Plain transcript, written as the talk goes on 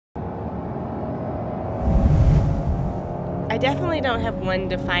definitely don't have one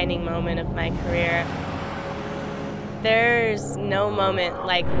defining moment of my career. There's no moment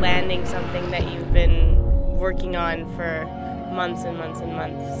like landing something that you've been working on for months and months and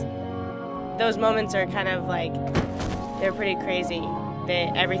months. Those moments are kind of like, they're pretty crazy.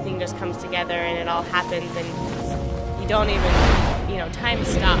 Everything just comes together and it all happens and you don't even, time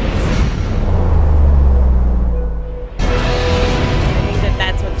stops. I think that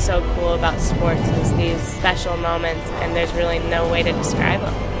that's what's so cool about sports is these special moments, and there's really no way to describe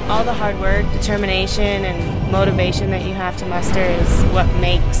them. All the hard work, determination, and motivation that you have to muster is what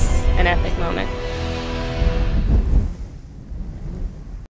makes an epic moment.